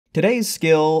Today's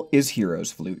skill is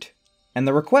Hero's Flute, and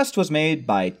the request was made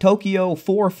by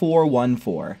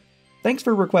Tokyo4414. Thanks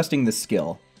for requesting this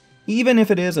skill. Even if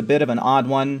it is a bit of an odd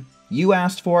one, you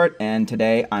asked for it, and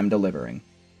today I'm delivering.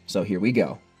 So here we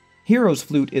go. Hero's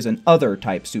Flute is an other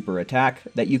type super attack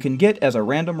that you can get as a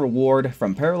random reward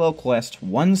from Parallel Quest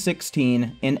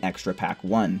 116 in Extra Pack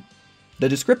 1. The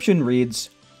description reads,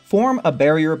 form a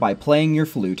barrier by playing your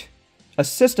flute.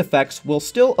 Assist effects will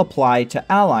still apply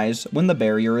to allies when the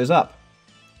barrier is up.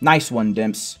 Nice one,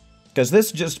 Dimps. Cause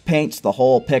this just paints the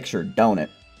whole picture, don't it?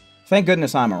 Thank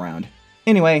goodness I'm around.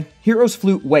 Anyway, Hero's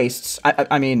Flute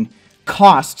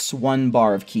costs 1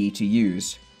 bar of ki to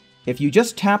use. If you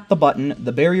just tap the button,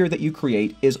 the barrier that you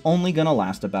create is only gonna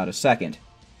last about a second.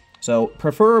 So,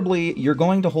 preferably, you're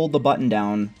going to hold the button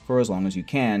down for as long as you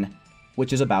can,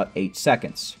 which is about 8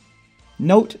 seconds.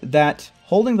 Note that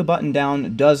holding the button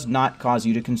down does not cause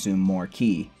you to consume more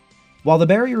ki. While the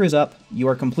barrier is up, you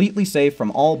are completely safe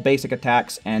from all basic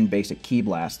attacks and basic ki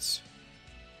blasts.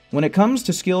 When it comes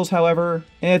to skills, however,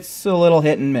 it's a little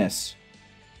hit and miss.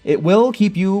 It will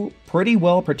keep you pretty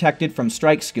well protected from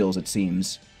strike skills, it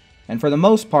seems, and for the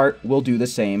most part will do the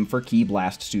same for ki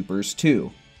blast supers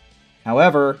too.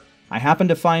 However, I happened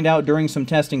to find out during some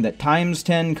testing that times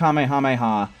 10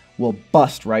 Kamehameha will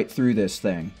bust right through this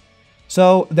thing.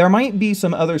 So, there might be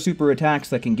some other super attacks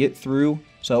that can get through,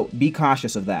 so be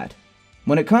cautious of that.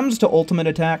 When it comes to ultimate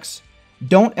attacks,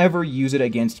 don't ever use it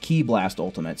against Ki Blast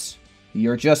ultimates.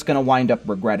 You're just gonna wind up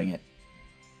regretting it.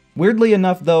 Weirdly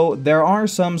enough though, there are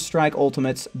some strike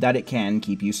ultimates that it can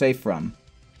keep you safe from.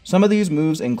 Some of these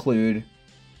moves include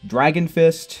Dragon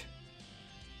Fist,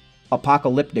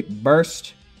 Apocalyptic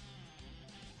Burst,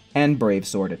 and Brave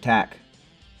Sword Attack.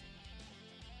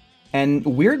 And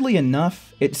weirdly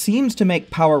enough, it seems to make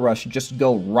Power Rush just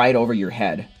go right over your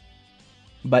head.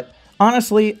 But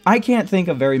honestly, I can't think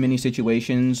of very many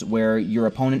situations where your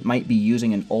opponent might be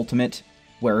using an ultimate,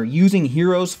 where using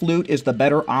Hero's Flute is the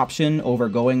better option over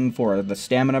going for the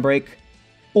stamina break,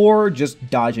 or just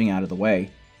dodging out of the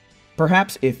way.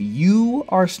 Perhaps if you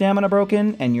are stamina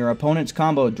broken and your opponent's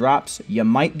combo drops, you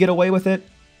might get away with it.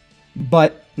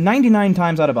 But 99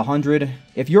 times out of 100,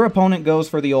 if your opponent goes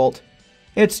for the ult,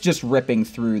 it's just ripping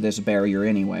through this barrier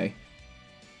anyway.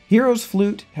 Hero's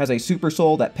Flute has a super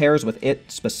soul that pairs with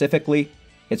it specifically.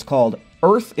 It's called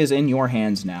Earth is in Your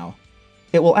Hands Now.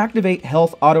 It will activate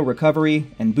health auto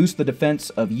recovery and boost the defense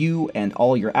of you and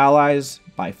all your allies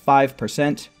by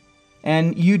 5%.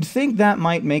 And you'd think that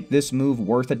might make this move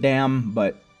worth a damn,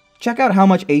 but check out how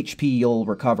much HP you'll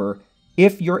recover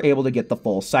if you're able to get the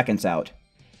full seconds out.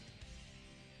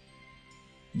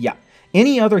 Yeah.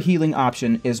 Any other healing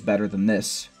option is better than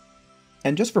this.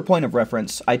 And just for point of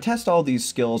reference, I test all these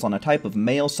skills on a type of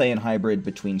male Saiyan hybrid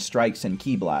between strikes and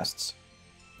ki blasts.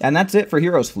 And that's it for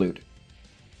Hero's Flute.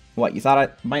 What, you thought I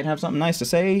might have something nice to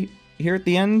say here at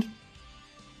the end?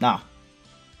 Nah.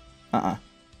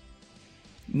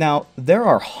 Now, there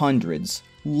are hundreds,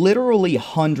 literally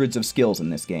hundreds of skills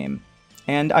in this game,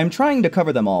 and I'm trying to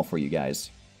cover them all for you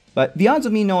guys. But the odds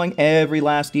of me knowing every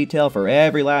last detail for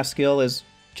every last skill is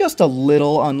just a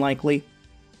little unlikely.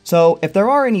 So if there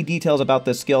are any details about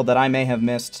this skill that I may have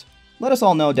missed, let us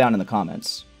all know down in the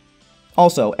comments.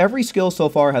 Also, every skill so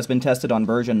far has been tested on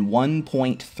version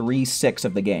 1.36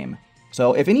 of the game,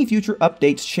 so if any future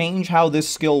updates change how this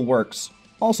skill works,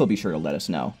 also be sure to let us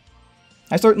know.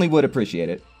 I certainly would appreciate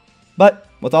it. But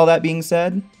with all that being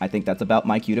said, I think that's about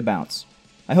my cue to bounce.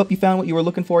 I hope you found what you were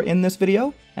looking for in this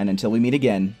video, and until we meet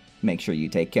again, make sure you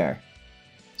take care.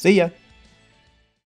 See ya!